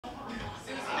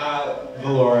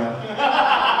Valora.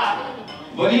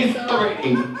 What are you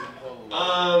celebrating?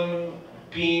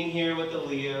 Being here with the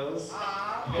Leos.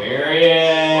 Period.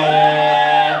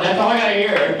 That's all I gotta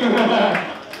hear.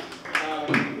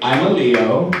 I'm a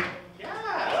Leo.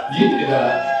 Yeah. You did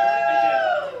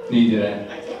that. You did it.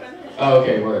 Oh,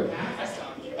 okay, word.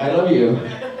 I love you.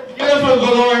 Give it up for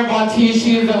Valora Bonti.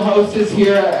 She is the hostess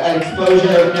here at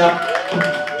Exposure. Now,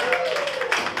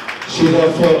 she's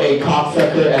also a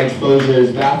cocksucker at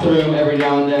Exposure's bathroom every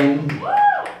now and then.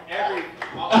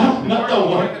 Not the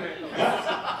one.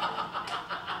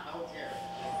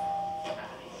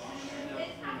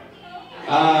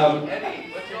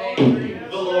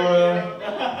 Valora.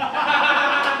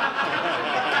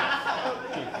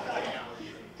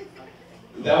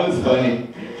 That was funny.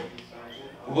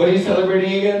 What are you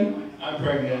celebrating again? I'm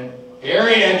pregnant.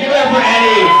 Arian, give it up for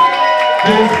Eddie.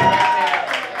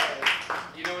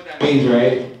 You know what that Means,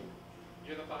 right?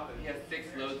 You're the father. He has 6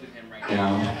 loads in him right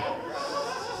Now. now.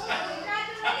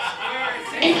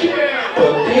 Thank you.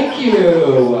 Thank you.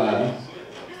 You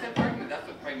said pregnant. That's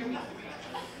what pregnant means to me.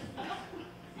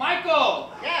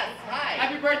 Michael! Yes, hi.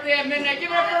 Happy birthday at midnight.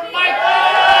 Give it up for Michael!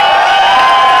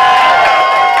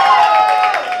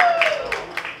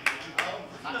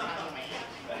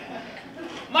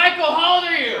 Michael, how old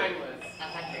are you?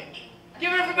 100.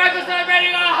 Give it up for Michael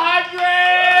celebrating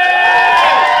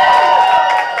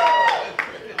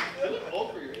 100!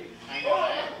 Old for your age. I know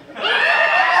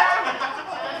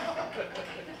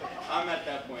I'm at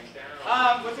that point.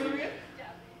 What's it again?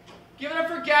 Give it up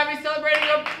for Gabby celebrating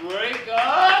a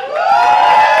breakup.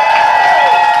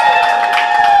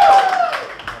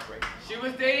 She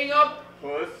was dating a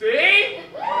pussy.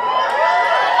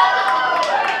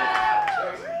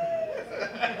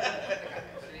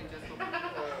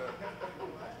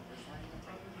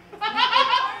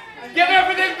 Give it up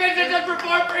for this bitch that just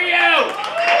performed for you.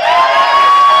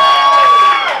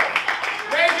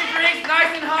 Raise your drinks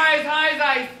nice and high as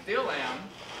I still am.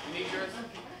 You need yours?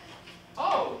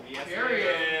 Oh, yes,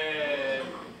 period.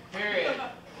 Period.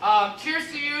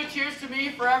 Cheers to you, cheers to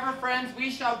me, forever friends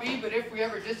we shall be, but if we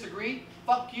ever disagree,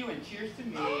 fuck you and cheers to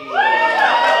me.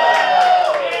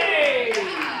 Hey!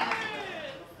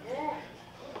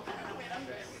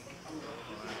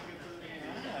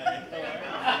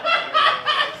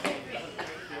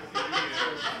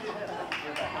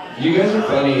 You guys are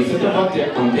funny. Sit the fuck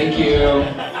down. Thank you.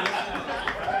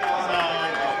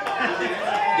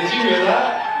 Did you hear that?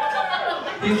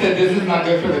 He said this is not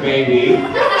good for the baby.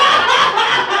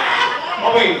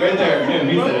 Oh wait, right there. Him,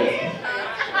 he said it.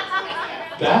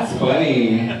 That's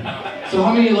funny. So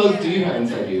how many loads do you have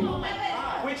inside you?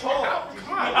 Which hole?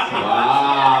 Come on.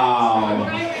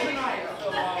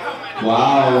 Wow.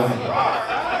 Wow.